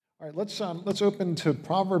All right, let's open to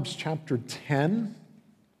Proverbs chapter 10.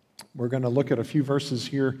 We're going to look at a few verses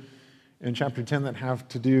here in chapter 10 that have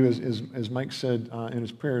to do, as Mike said in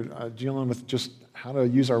his prayer, dealing with just how to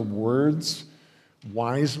use our words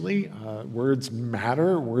wisely. Words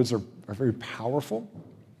matter. Words are very powerful.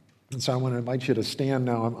 And so I want to invite you to stand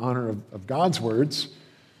now in honor of God's words.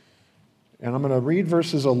 And I'm going to read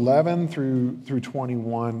verses 11 through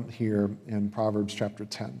 21 here in Proverbs chapter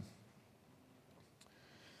 10.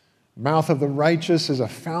 The mouth of the righteous is a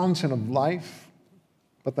fountain of life,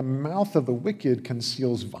 but the mouth of the wicked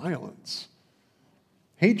conceals violence.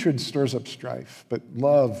 Hatred stirs up strife, but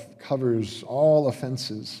love covers all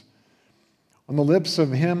offenses. On the lips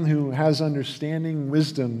of him who has understanding,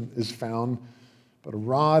 wisdom is found, but a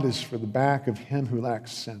rod is for the back of him who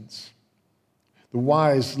lacks sense. The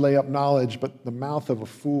wise lay up knowledge, but the mouth of a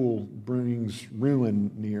fool brings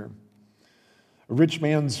ruin near. A rich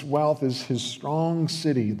man's wealth is his strong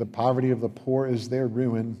city. The poverty of the poor is their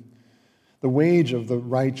ruin. The wage of the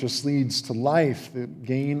righteous leads to life, the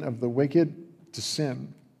gain of the wicked to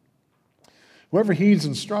sin. Whoever heeds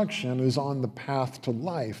instruction is on the path to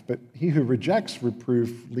life, but he who rejects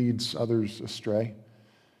reproof leads others astray.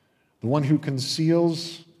 The one who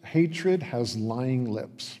conceals hatred has lying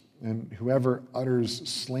lips, and whoever utters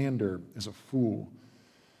slander is a fool.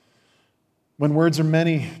 When words are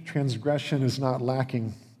many, transgression is not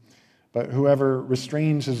lacking, but whoever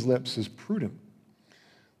restrains his lips is prudent.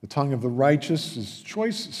 The tongue of the righteous is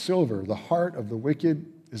choice silver. The heart of the wicked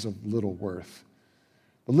is of little worth.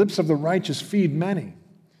 The lips of the righteous feed many,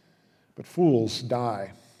 but fools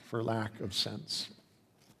die for lack of sense.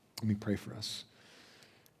 Let me pray for us.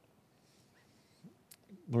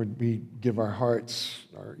 Lord, we give our hearts,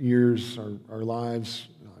 our ears, our lives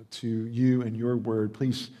to you and your word.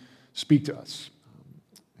 Please speak to us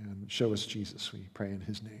and show us Jesus. We pray in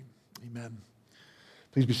his name. Amen.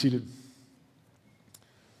 Please be seated.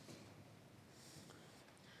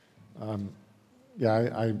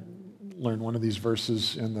 I learned one of these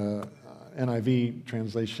verses in the NIV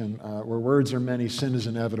translation, where words are many, sin is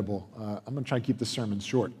inevitable. I'm going to try to keep this sermon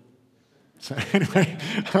short. So anyway,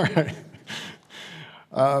 all right.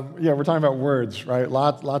 We're talking about words, right?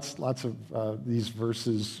 Lots of these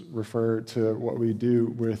verses refer to what we do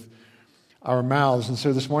with our mouths. And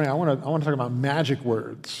so this morning, I want to talk about magic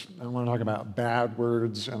words. I want to talk about bad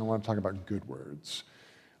words, and I want to talk about good words.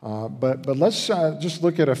 But let's just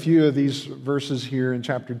look at a few of these verses here in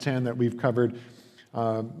chapter 10 that we've covered.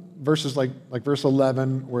 Verses like verse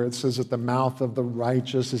 11, where it says that the mouth of the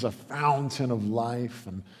righteous is a fountain of life.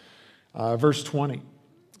 And verse 20, it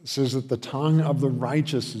says that the tongue of the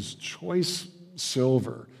righteous is choice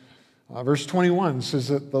silver. Verse 21 says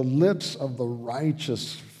that the lips of the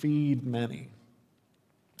righteous feed many.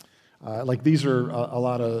 These are a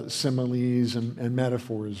lot of similes and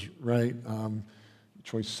metaphors, right?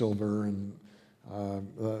 Choice silver and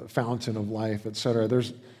the fountain of life, etc.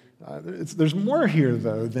 There's more here,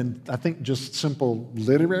 though, than I think just simple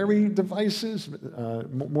literary devices,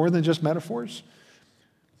 more than just metaphors.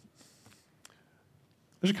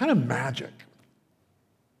 There's a kind of magic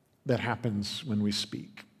that happens when we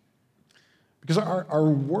speak. Because our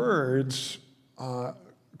words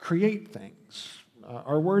create things.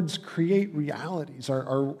 Our words create realities.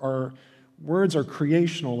 Our words are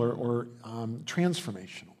creational or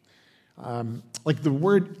transformational. Like the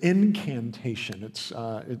word incantation,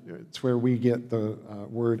 it's where we get the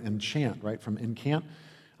word enchant, right, from incant.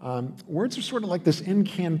 Words are sort of like this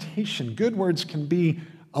incantation. Good words can be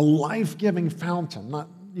a life-giving fountain, not,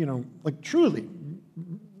 truly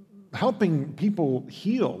helping people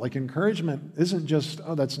heal. Like encouragement isn't just,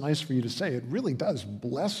 oh, that's nice for you to say. It really does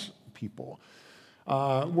bless people.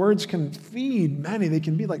 Words can feed many. They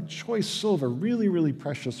can be like choice silver, really, really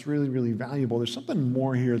precious, really, really valuable. There's something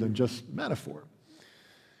more here than just metaphor.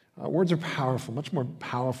 Words are powerful, much more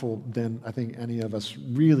powerful than I think any of us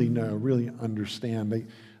really know, really understand.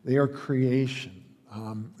 They are creation.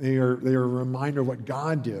 They are a reminder of what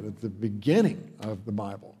God did at the beginning of the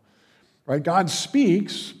Bible. Right? God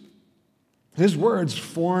speaks. His words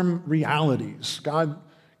form realities. God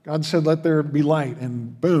said, let there be light,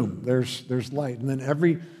 and boom, there's light. And then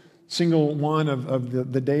every single one of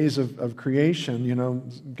the days of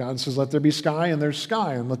creation, God says, let there be sky, and there's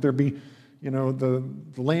sky, and let there be, the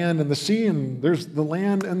land and the sea, and there's the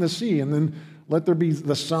land and the sea. And then let there be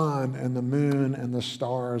the sun and the moon and the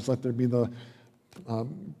stars. Let there be the,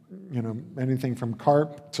 anything from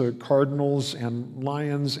carp to cardinals and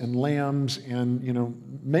lions and lambs and,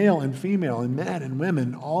 male and female and men and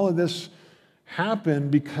women. All of this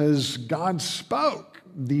happened because God spoke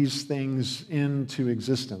these things into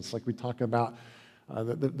existence. Like we talk about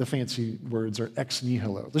The fancy words are ex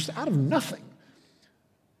nihilo, just out of nothing.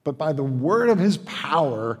 But by the word of his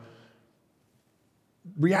power,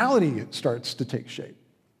 reality starts to take shape.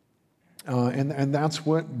 And that's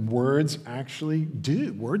what words actually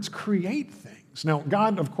do. Words create things. Now,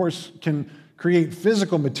 God, of course, can create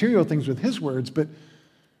physical, material things with his words, but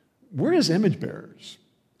we're his image bearers.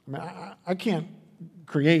 I mean, I can't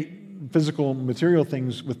create physical, material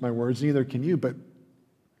things with my words, neither can you, but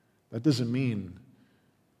that doesn't mean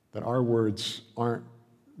that our words aren't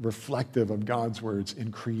reflective of God's words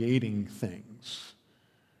in creating things,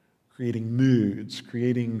 creating moods,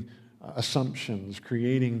 creating assumptions,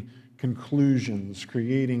 creating conclusions,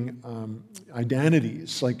 creating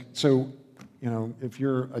identities. Like, so, if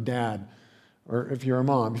you're a dad, or if you're a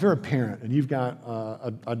mom, if you're a parent and you've got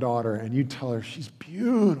a daughter and you tell her she's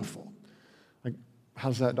beautiful, like,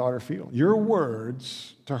 how's that daughter feel? Your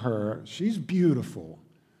words to her, she's beautiful,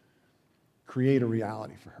 create a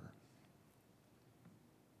reality for her.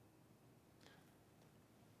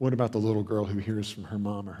 What about the little girl who hears from her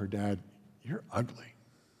mom or her dad, you're ugly?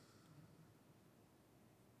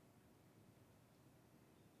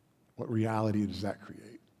 What reality does that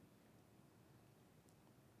create?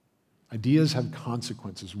 Ideas have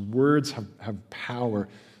consequences. Words have power.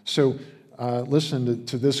 So listen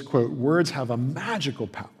to this quote. Words have a magical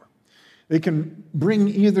power. They can bring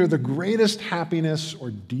either the greatest happiness or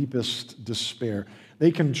deepest despair.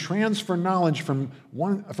 They can transfer knowledge from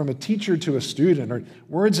a teacher to a student, or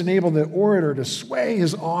words enable the orator to sway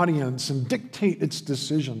his audience and dictate its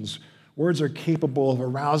decisions. Words are capable of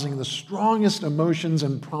arousing the strongest emotions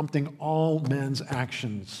and prompting all men's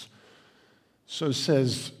actions. So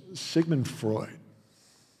says Sigmund Freud.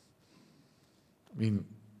 I mean,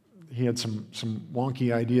 he had some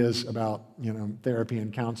wonky ideas about, therapy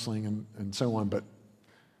and counseling and so on, but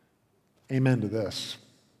amen to this.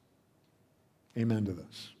 Amen to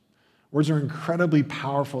this. Words are incredibly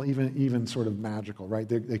powerful, even sort of magical, right?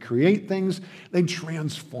 They create things, they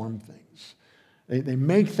transform things. They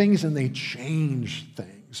make things and they change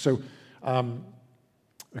things. So,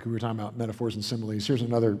 like we were talking about metaphors and similes, here's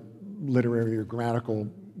another literary or grammatical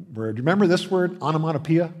word. Do you remember this word,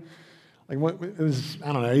 onomatopoeia? Like it was,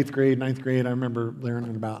 8th grade, 9th grade, I remember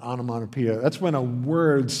learning about onomatopoeia. That's when a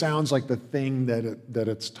word sounds like the thing that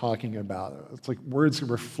it's talking about. It's like words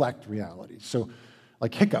reflect reality. So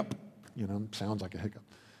like hiccup, sounds like a hiccup.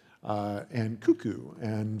 And cuckoo,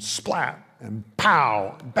 and splat, and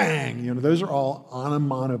pow, bang, those are all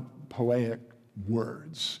onomatopoeic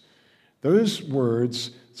words. Those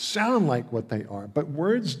words sound like what they are, but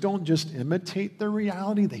words don't just imitate the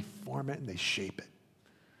reality, they form it and they shape it.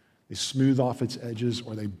 They smooth off its edges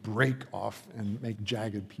or they break off and make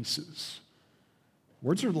jagged pieces.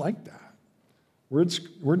 Words are like that. Words,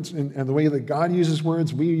 and the way that God uses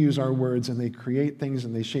words, we use our words, and they create things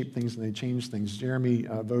and they shape things and they change things. Jeremy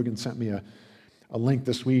Vogan sent me a link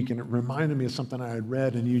this week, and it reminded me of something I had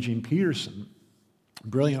read in Eugene Peterson, a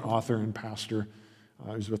brilliant author and pastor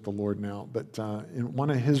who's with the Lord now. But in one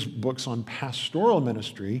of his books on pastoral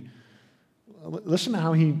ministry, listen to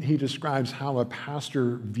how he describes how a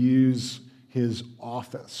pastor views his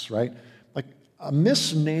office, right? Like a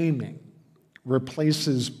misnaming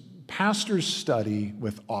replaces pastor's study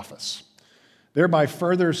with office, thereby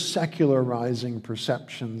further secularizing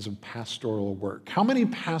perceptions of pastoral work. How many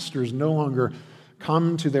pastors no longer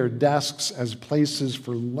come to their desks as places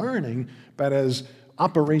for learning, but as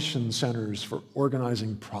operation centers for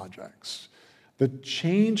organizing projects? The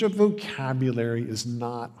change of vocabulary is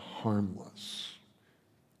not harmless.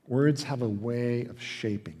 Words have a way of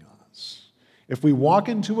shaping us. If we walk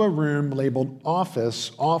into a room labeled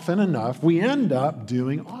office often enough, we end up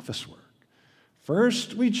doing office work.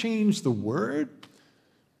 First, we change the word,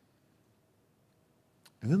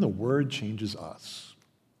 and then the word changes us.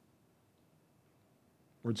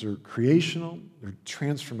 Words are creational, they're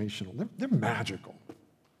transformational, they're magical,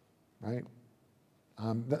 right?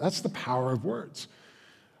 That's the power of words.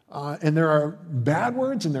 And there are bad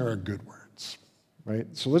words and there are good words, right?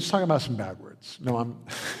 So let's talk about some bad words. No, I'm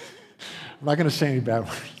not going to say any bad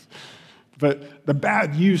words, but the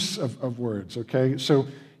bad use of words, okay? So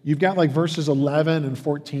you've got like verses 11 and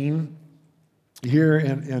 14 here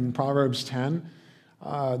in Proverbs 10.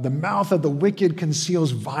 The mouth of the wicked conceals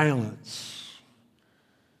violence.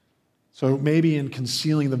 So maybe in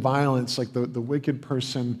concealing the violence, like the wicked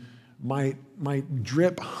person might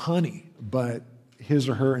drip honey, but his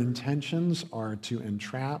or her intentions are to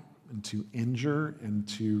entrap and to injure and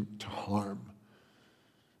to harm.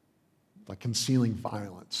 Like concealing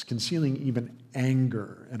violence, concealing even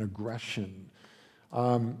anger and aggression.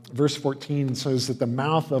 Verse 14 says that the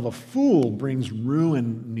mouth of a fool brings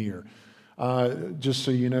ruin near. Just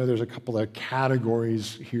so you know, there's a couple of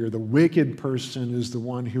categories here. The wicked person is the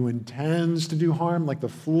one who intends to do harm, like the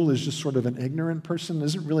fool is just sort of an ignorant person,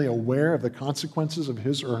 isn't really aware of the consequences of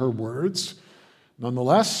his or her words.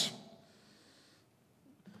 Nonetheless,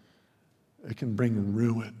 it can bring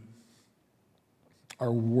ruin.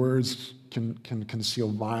 Our words can conceal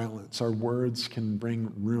violence. Our words can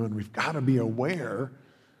bring ruin. We've got to be aware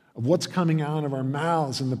of what's coming out of our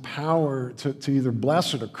mouths and the power to either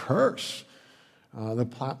bless or to curse,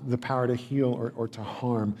 the power to heal or to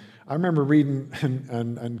harm. I remember reading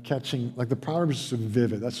and catching, like the Proverbs are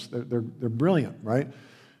vivid. They're brilliant, right?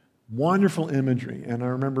 Wonderful imagery. And I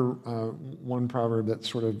remember one proverb that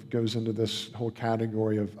sort of goes into this whole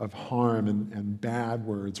category of harm and bad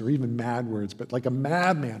words, or even mad words. But like a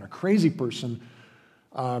madman, a crazy person,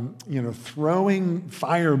 throwing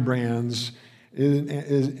firebrands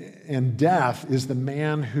and death is the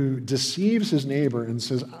man who deceives his neighbor and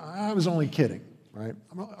says, I was only kidding, right?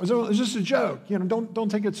 It was just a joke. Don't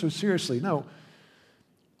take it so seriously. No,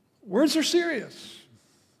 words are serious.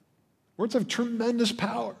 Words have tremendous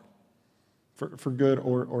power. For good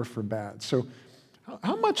or for bad. So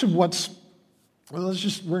how much of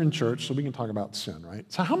we're in church, so we can talk about sin, right?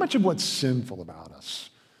 So how much of what's sinful about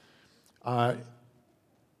us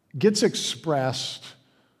gets expressed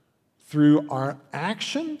through our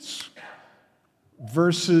actions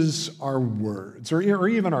versus our words, or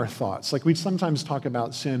even our thoughts? Like we sometimes talk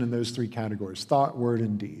about sin in those three categories: thought, word,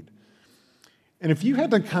 and deed. And if you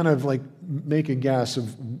had to kind of like make a guess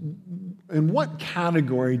of in what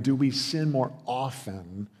category do we sin more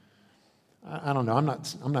often, I don't know. I'm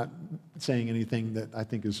not saying anything that I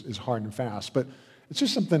think is hard and fast, but it's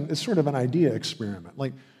just something. It's sort of an idea experiment.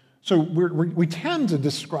 Like, so we tend to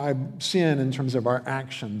describe sin in terms of our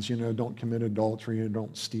actions. Don't commit adultery and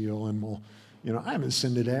don't steal, and I haven't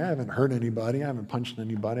sinned today. I haven't hurt anybody. I haven't punched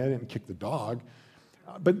anybody. I didn't kick the dog.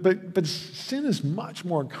 But sin is much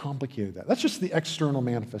more complicated than that. That's just the external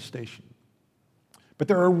manifestation. But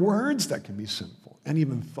there are words that can be sinful, and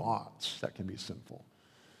even thoughts that can be sinful.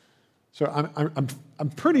 So I'm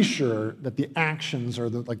pretty sure that the actions are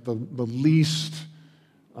the least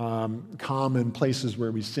common places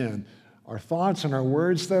where we sin. Our thoughts and our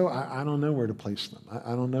words, though, I don't know where to place them.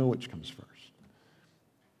 I don't know which comes first.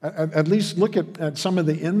 At least look at some of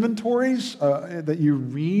the inventories that you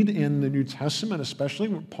read in the New Testament, especially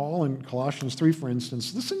Paul in Colossians 3, for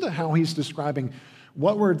instance. Listen to how he's describing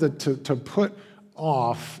what we're to put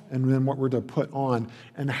off and then what we're to put on,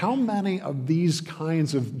 and how many of these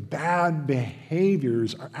kinds of bad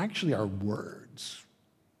behaviors are actually our words.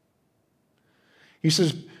 He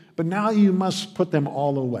says, but now you must put them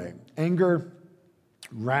all away: anger,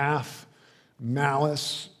 wrath,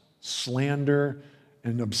 malice, slander,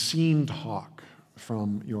 and obscene talk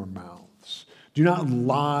from your mouths. Do not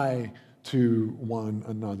lie to one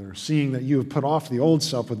another, seeing that you have put off the old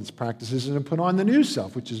self with its practices and have put on the new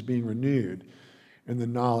self, which is being renewed in the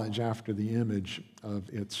knowledge after the image of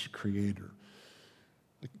its creator.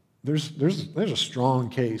 There's a strong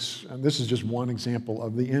case, and this is just one example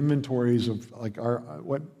of the inventories of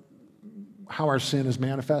how our sin is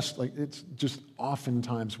manifest. Like, it's just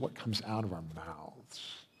oftentimes what comes out of our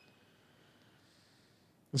mouths.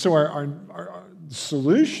 And so our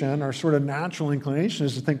solution, our sort of natural inclination,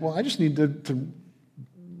 is to think, well, I just need to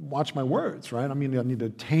watch my words, right? I need to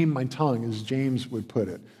tame my tongue, as James would put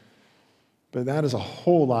it. But that is a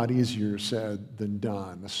whole lot easier said than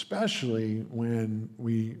done, especially when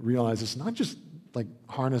we realize it's not just like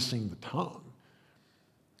harnessing the tongue.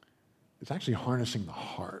 It's actually harnessing the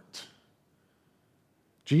heart.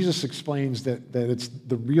 Jesus explains that it's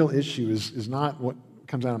the real issue is not what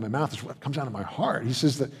comes out of my mouth, it's what comes out of my heart. He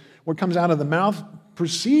says that what comes out of the mouth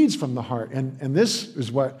proceeds from the heart, and this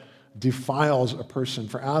is what defiles a person.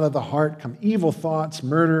 For out of the heart come evil thoughts,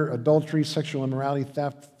 murder, adultery, sexual immorality,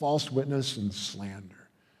 theft, false witness, and slander.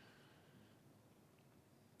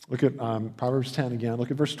 Look at Proverbs 10 again. Look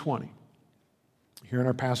at verse 20. Here in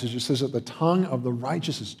our passage, it says that the tongue of the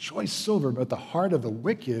righteous is choice silver, but the heart of the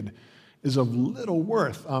wicked is of little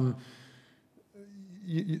worth.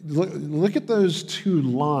 Look at those two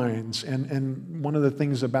lines, and one of the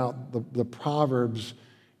things about the Proverbs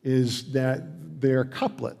is that they're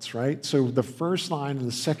couplets, right? So the first line and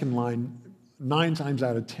the second line, 9 times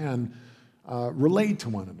out of 10, relate to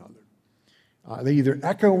one another. They either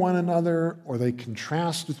echo one another or they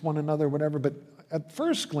contrast with one another, whatever. But at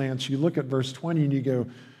first glance, you look at verse 20 and you go,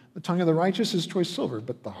 the tongue of the righteous is choice silver,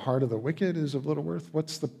 but the heart of the wicked is of little worth.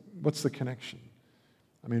 What's the connection?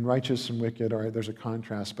 I mean, righteous and wicked, all right, there's a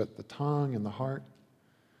contrast, but the tongue and the heart,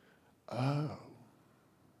 oh.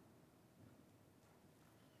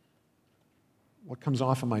 what comes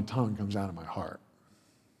off of my tongue comes out of my heart.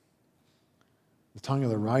 The tongue of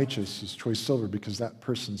the righteous is choice silver because that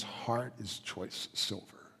person's heart is choice silver.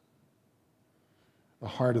 The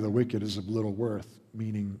heart of the wicked is of little worth,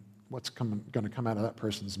 meaning what's going to come out of that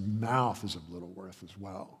person's mouth is of little worth as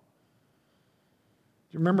well.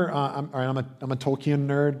 Do you remember, I'm a Tolkien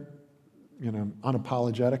nerd,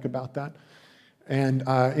 unapologetic about that. And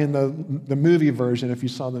in the movie version, if you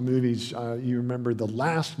saw the movies, you remember the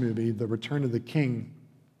last movie, The Return of the King.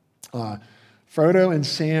 Frodo and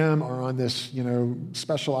Sam are on this,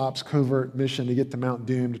 special ops covert mission to get to Mount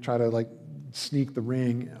Doom to try to sneak the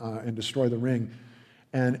ring and destroy the ring.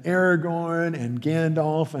 And Aragorn and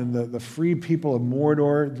Gandalf and the free people of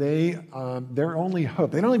Mordor, their only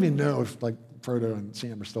hope, they don't even know if Frodo and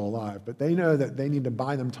Sam are still alive, but they know that they need to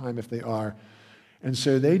buy them time if they are. And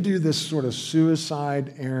so they do this sort of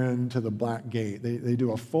suicide errand to the Black Gate. They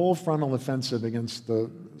do a full frontal offensive against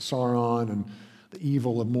the Sauron and the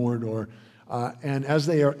evil of Mordor. And as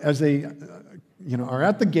they are at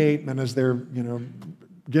the gate, and as they're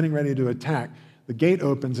getting ready to attack, the gate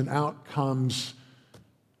opens and out comes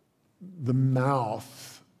the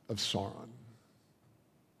mouth of Sauron.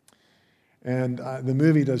 And the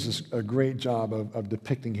movie does a great job of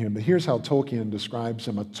depicting him. But here's how Tolkien describes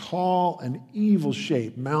him: a tall and evil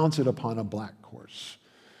shape mounted upon a black horse.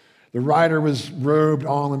 The rider was robed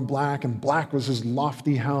all in black, and black was his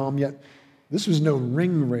lofty helm. Yet this was no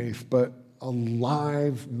ring wraith, but a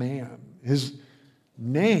live man. His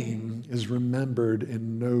name is remembered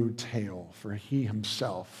in no tale, for he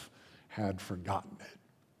himself had forgotten it.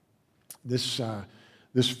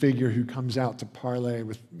 This figure who comes out to parley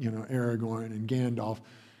with Aragorn and Gandalf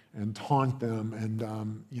and taunt them, and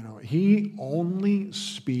he only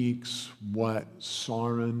speaks what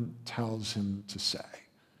Sauron tells him to say.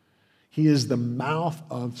 He is the mouth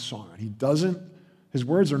of Sauron. His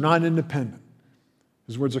words are not independent.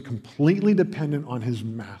 His words are completely dependent on his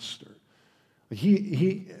master.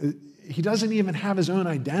 He doesn't even have his own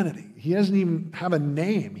identity. He doesn't even have a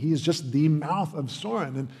name. He is just the mouth of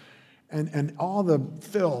Sauron. And all the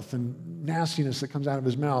filth and nastiness that comes out of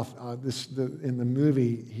his mouth, in the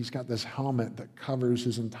movie, he's got this helmet that covers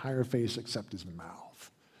his entire face except his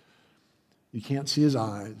mouth. You can't see his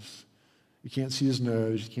eyes. You can't see his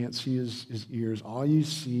nose. You can't see his ears. All you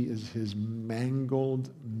see is his mangled,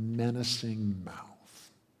 menacing mouth,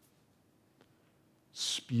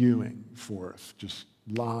 spewing forth just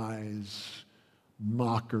lies,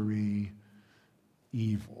 mockery,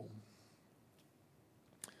 evil.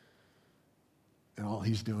 And all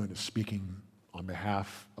he's doing is speaking on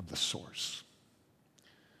behalf of the source.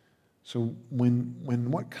 So when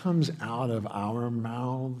what comes out of our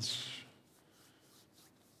mouths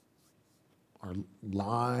are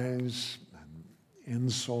lies and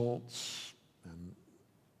insults and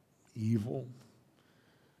evil,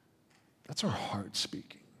 that's our heart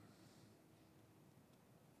speaking.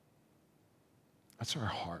 That's our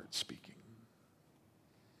heart speaking.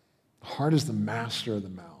 The heart is the master of the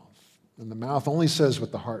mouth. And the mouth only says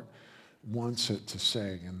what the heart wants it to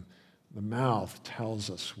say. And the mouth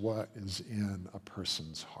tells us what is in a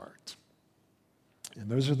person's heart. And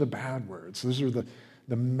those are the bad words. Those are the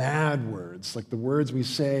mad words, like the words we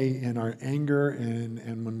say in our anger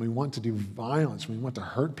and when we want to do violence, when we want to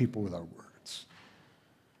hurt people with our words.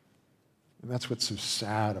 And that's what's so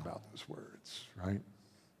sad about those words, right?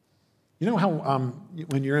 You know how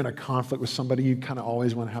when you're in a conflict with somebody, you kind of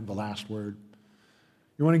always want to have the last word?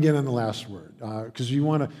 You want to get in the last word because you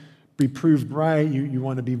want to be proved right. You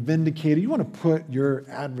want to be vindicated. You want to put your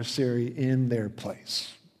adversary in their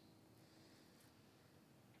place.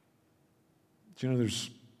 Do you know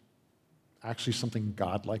there's actually something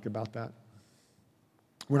godlike about that?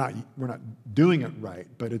 We're not doing it right,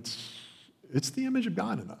 but it's the image of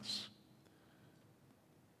God in us.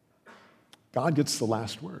 God gets the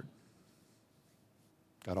last word.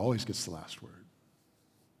 God always gets the last word.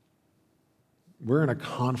 We're in a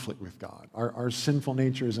conflict with God. Our sinful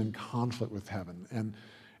nature is in conflict with heaven.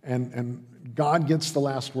 And God gets the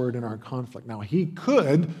last word in our conflict. Now, he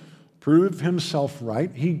could prove himself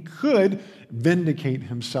right. He could vindicate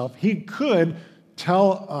himself. He could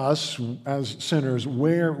tell us as sinners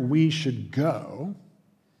where we should go.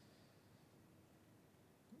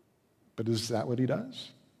 But is that what he does?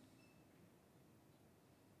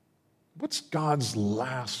 What's God's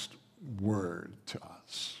last word to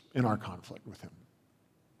us in our conflict with him?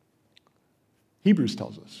 Hebrews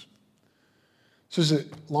tells us. It says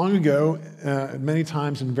that long ago, many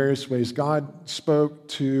times in various ways, God spoke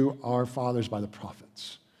to our fathers by the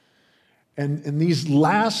prophets. And in these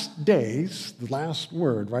last days, the last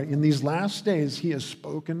word, right? In these last days, he has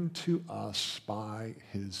spoken to us by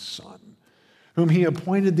his Son, whom he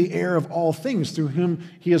appointed the heir of all things, through whom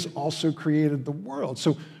he has also created the world.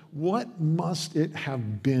 So what must it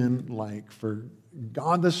have been like for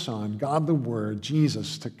God the Son, God the Word,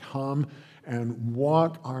 Jesus, to come and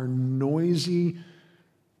walk our noisy,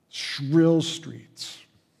 shrill streets?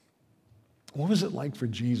 What was it like for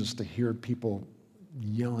Jesus to hear people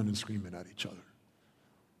yelling and screaming at each other,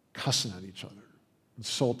 cussing at each other,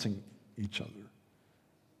 insulting each other,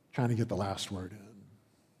 trying to get the last word in?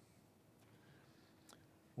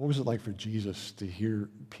 What was it like for Jesus to hear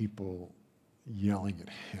people yelling at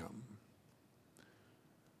him,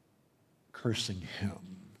 cursing him,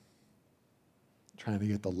 trying to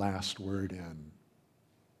get the last word in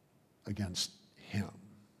against him?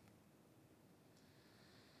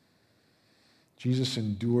 Jesus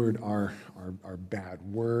endured our bad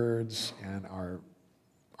words and our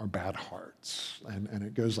bad hearts. And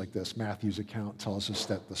it goes like this. Matthew's account tells us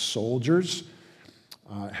that the soldiers,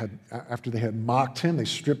 after they had mocked him, they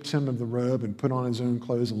stripped him of the robe and put on his own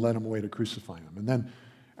clothes and led him away to crucify him. And then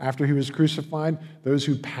after he was crucified, those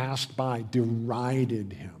who passed by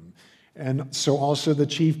derided him. And so also the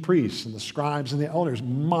chief priests and the scribes and the elders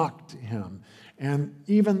mocked him. And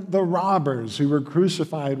even the robbers who were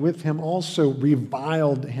crucified with him also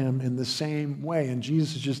reviled him in the same way. And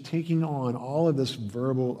Jesus is just taking on all of this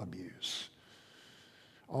verbal abuse,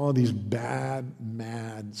 all of these bad,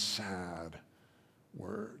 mad, sad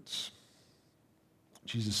words.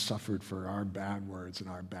 Jesus suffered for our bad words and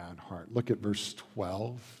our bad heart. Look at verse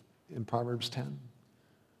 12 in Proverbs 10.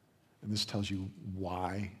 And this tells you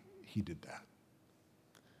why he did that.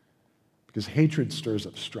 Because hatred stirs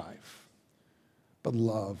up strife, but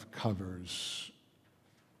love covers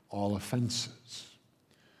all offenses.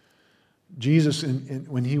 Jesus,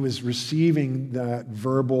 when he was receiving that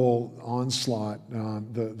verbal onslaught,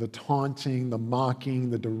 the taunting, the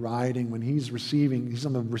mocking, the deriding, when he's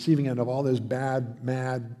on the receiving end of all those bad,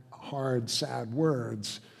 mad, hard, sad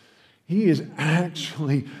words, he is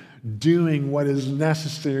actually doing what is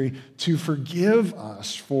necessary to forgive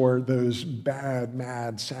us for those bad,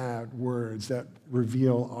 mad, sad words that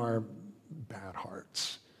reveal our bad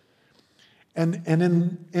hearts. And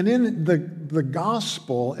in the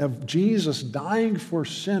gospel of Jesus dying for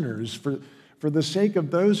sinners, for the sake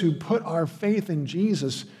of those who put our faith in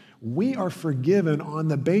Jesus, we are forgiven on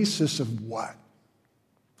the basis of what?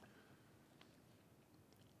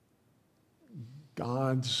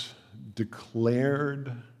 God's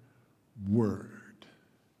declared word,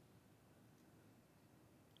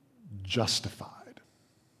 justified.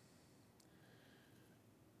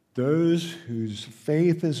 Those whose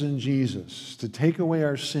faith is in Jesus to take away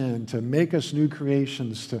our sin, to make us new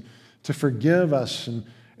creations, to forgive us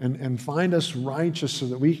and find us righteous so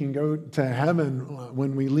that we can go to heaven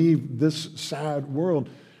when we leave this sad world.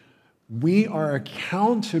 We are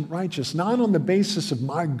accounted righteous, not on the basis of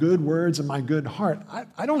my good words and my good heart.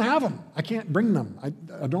 I don't have them. I can't bring them.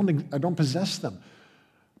 I don't possess them.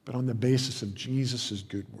 But on the basis of Jesus'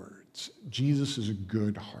 good words, Jesus'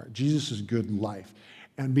 good heart, Jesus' good life.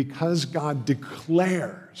 And because God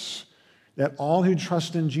declares that all who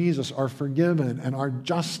trust in Jesus are forgiven and are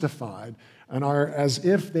justified and are as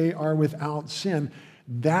if they are without sin,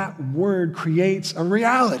 that word creates a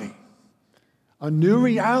reality, a new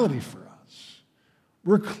reality for us.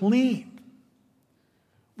 We're clean.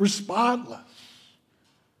 We're spotless.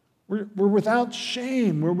 We're without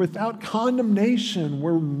shame. We're without condemnation.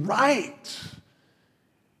 We're right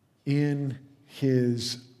in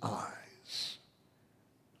his eyes.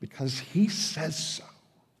 Because he says so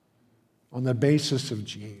on the basis of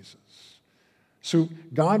Jesus. So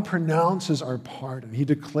God pronounces our pardon. He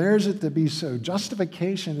declares it to be so.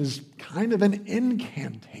 Justification is kind of an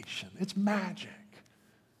incantation. It's magic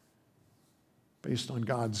based on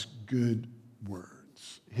God's good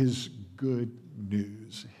words, his good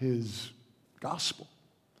news, his gospel.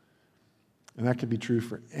 And that could be true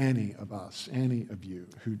for any of us, any of you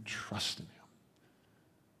who trust in him.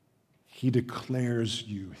 He declares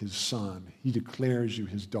you his son. He declares you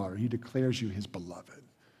his daughter. He declares you his beloved.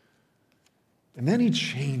 And then he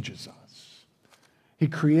changes us. He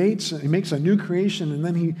makes a new creation, and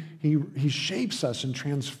then he shapes us and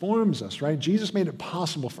transforms us, right? Jesus made it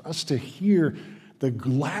possible for us to hear the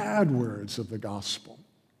glad words of the gospel.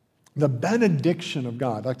 The benediction of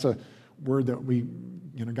God. That's a word that we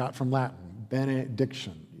got from Latin.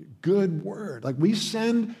 Benediction. Good word. Like we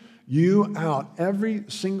send you out every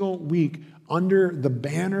single week under the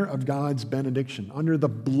banner of God's benediction, under the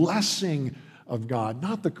blessing of God,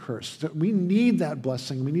 not the curse. We need that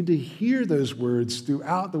blessing. We need to hear those words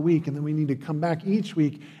throughout the week, and then we need to come back each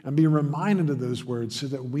week and be reminded of those words so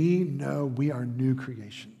that we know we are new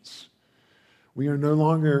creations. We are no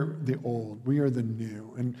longer the old. We are the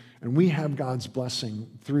new. And we have God's blessing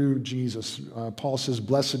through Jesus. Paul says,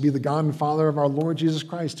 "Blessed be the God and Father of our Lord Jesus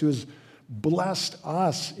Christ, who has blessed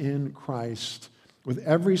us in Christ with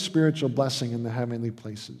every spiritual blessing in the heavenly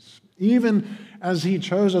places, even as he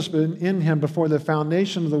chose us in him before the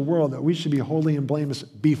foundation of the world, that we should be holy and blameless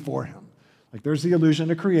before him." Like there's the allusion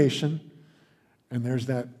to creation, and there's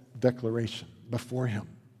that declaration, before him.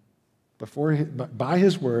 By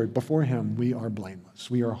his word, before him, we are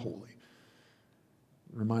blameless. We are holy.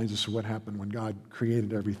 It reminds us of what happened when God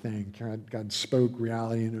created everything. God spoke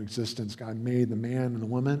reality into existence. God made the man and the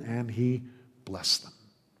woman, and he blessed them.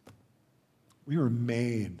 We were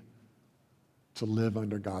made to live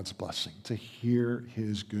under God's blessing, to hear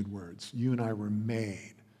his good words. You and I were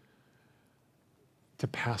made to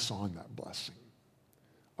pass on that blessing.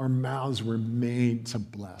 Our mouths were made to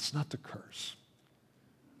bless, not to curse.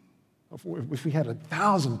 If we had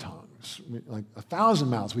 1,000 tongues, like 1,000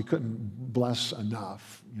 mouths, we couldn't bless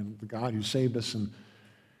enough. You know, the God who saved us and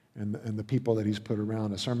the people that he's put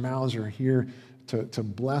around us. Our mouths are here to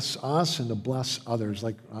bless us and to bless others.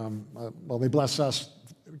 Like, they bless us.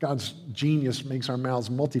 God's genius makes our mouths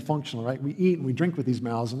multifunctional, right? We eat and we drink with these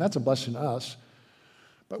mouths, and that's a blessing to us.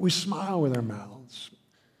 But we smile with our mouths,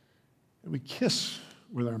 and we kiss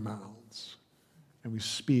with our mouths, and we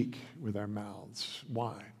speak with our mouths.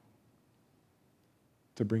 Why?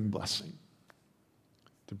 To bring blessing.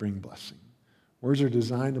 To bring blessing. Words are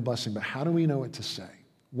designed to blessing, but how do we know what to say?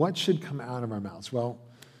 What should come out of our mouths? Well,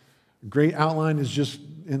 a great outline is just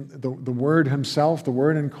in the Word himself, the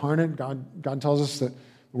Word incarnate. God tells us that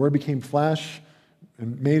the Word became flesh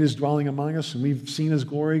and made his dwelling among us, and we've seen his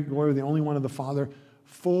glory of the only one of the Father,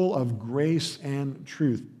 full of grace and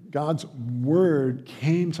truth. God's Word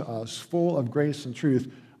came to us full of grace and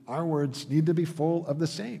truth. Our words need to be full of the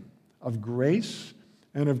same, of grace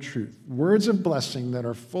and of truth. Words of blessing that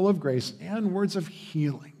are full of grace, and words of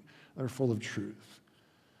healing that are full of truth.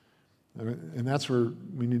 And that's where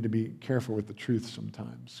we need to be careful with the truth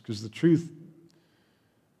sometimes, because the truth,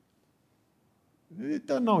 it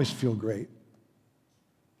doesn't always feel great.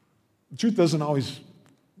 The truth doesn't always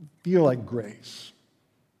feel like grace.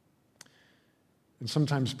 And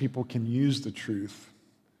sometimes people can use the truth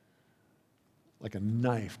like a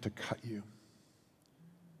knife to cut you,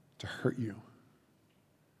 to hurt you.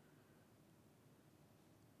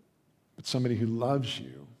 But somebody who loves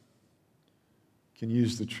you can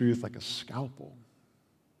use the truth like a scalpel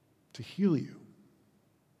to heal you.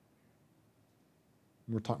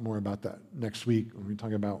 We'll talk more about that next week when we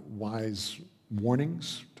talk about wise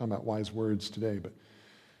warnings. We're talking about wise words today. But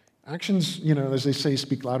actions, as they say,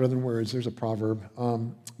 speak louder than words. There's a proverb.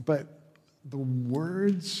 But the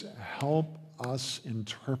words help us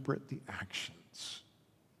interpret the actions.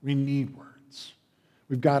 We need words.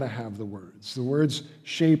 We've got to have the words. The words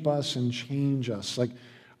shape us and change us. Like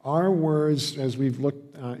our words, as we've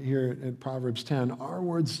looked here at Proverbs 10, our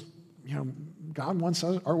words, God wants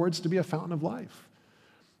our words to be a fountain of life.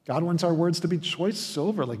 God wants our words to be choice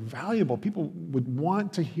silver, like valuable. People would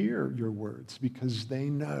want to hear your words because they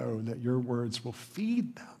know that your words will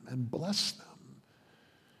feed them and bless them.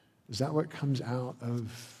 Is that what comes out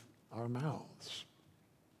of our mouths?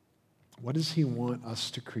 What does he want us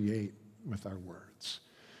to create with our words?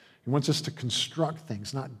 He wants us to construct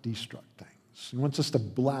things, not destruct things. He wants us to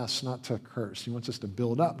bless, not to curse. He wants us to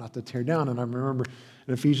build up, not to tear down. And I remember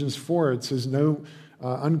in Ephesians 4, it says, no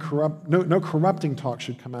corrupting talk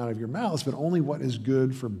should come out of your mouths, but only what is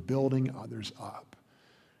good for building others up.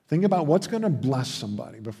 Think about what's going to bless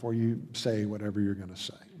somebody before you say whatever you're going to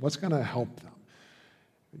say. What's going to help them?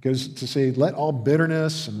 It goes to say, let all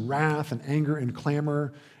bitterness and wrath and anger and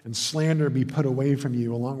clamor and slander be put away from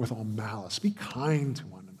you, along with all malice. Be kind to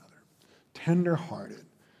one another, tender-hearted,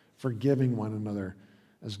 forgiving one another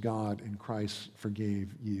as God in Christ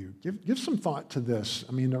forgave you. Give some thought to this.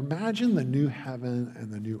 I mean, imagine the new heaven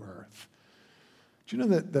and the new earth. Do you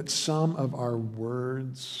know that some of our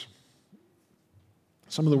words,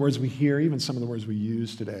 some of the words we hear, even some of the words we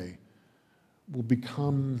use today, will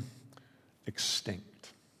become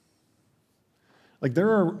extinct? Like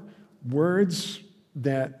there are words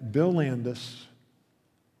that Bill Landis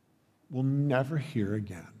will never hear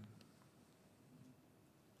again.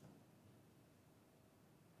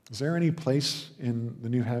 Is there any place in the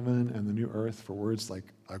new heaven and the new earth for words like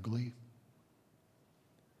ugly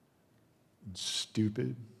and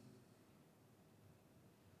stupid,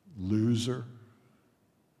 loser?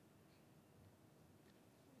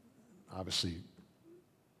 Obviously,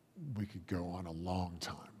 we could go on a long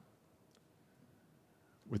time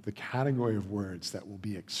with the category of words that will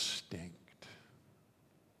be extinct.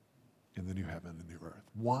 in the new heaven and new earth.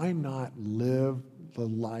 Why not live the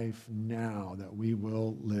life now that we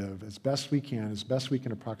will live as best we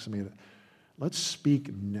can approximate it? Let's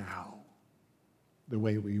speak now the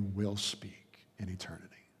way we will speak in eternity.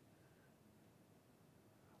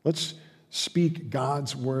 Let's speak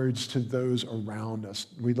God's words to those around us.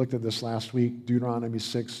 We looked at this last week, Deuteronomy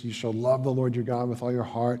 6, you shall love the Lord your God with all your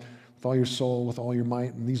heart, with all your soul, with all your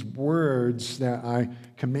might. And these words that I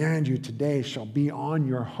command you today shall be on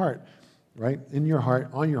your heart, right? In your heart,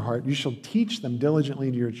 on your heart. You shall teach them diligently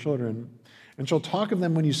to your children, and shall talk of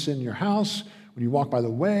them when you sit in your house, when you walk by the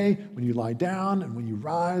way, when you lie down, and when you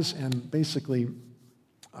rise. And basically,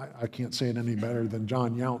 I can't say it any better than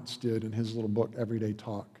John Younts did in his little book, Everyday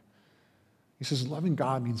Talk. He says, loving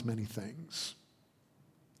God means many things.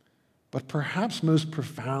 But perhaps most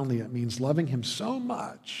profoundly, it means loving him so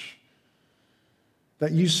much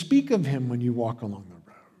that you speak of him when you walk along the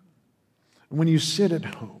road, and when you sit at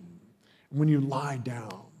home, and when you lie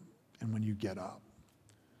down, and when you get up.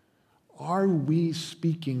 Are we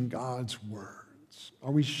speaking God's words?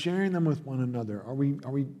 Are we sharing them with one another? Are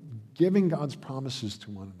we giving God's promises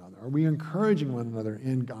to one another? Are we encouraging one another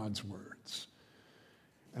in God's words?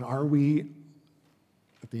 And are we,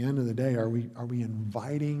 at the end of the day, are we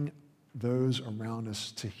inviting those around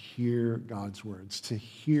us to hear God's words, to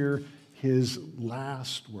hear his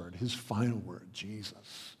last word, his final word,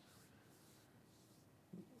 Jesus?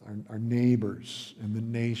 Our neighbors and the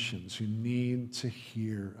nations who need to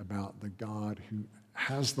hear about the God who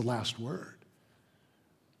has the last word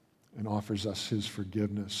and offers us his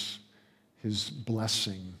forgiveness, his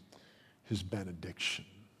blessing, his benediction.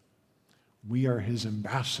 We are his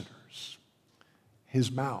ambassadors,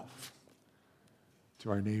 his mouth to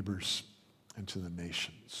our neighbors and to the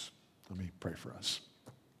nations. Let me pray for us.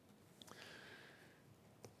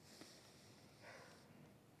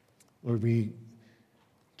 Lord, we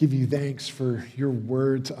give you thanks for your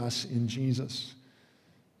word to us in Jesus.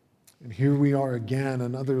 And here we are again,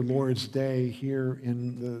 another Lord's Day here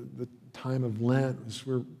in the time of Lent, as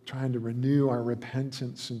we're trying to renew our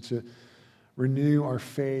repentance and to renew our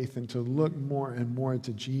faith and to look more and more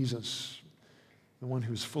to Jesus, the one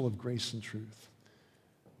who is full of grace and truth,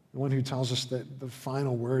 the one who tells us that the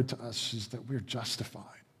final word to us is that we're justified.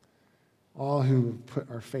 All who put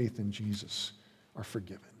our faith in Jesus are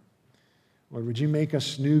forgiven. Lord, would you make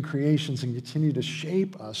us new creations and continue to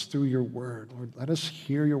shape us through your word? Lord, let us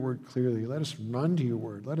hear your word clearly. Let us run to your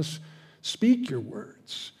word. Let us speak your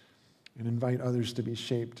words and invite others to be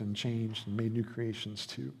shaped and changed and made new creations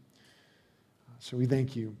too. So we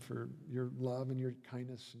thank you for your love and your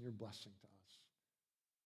kindness and your blessing to us.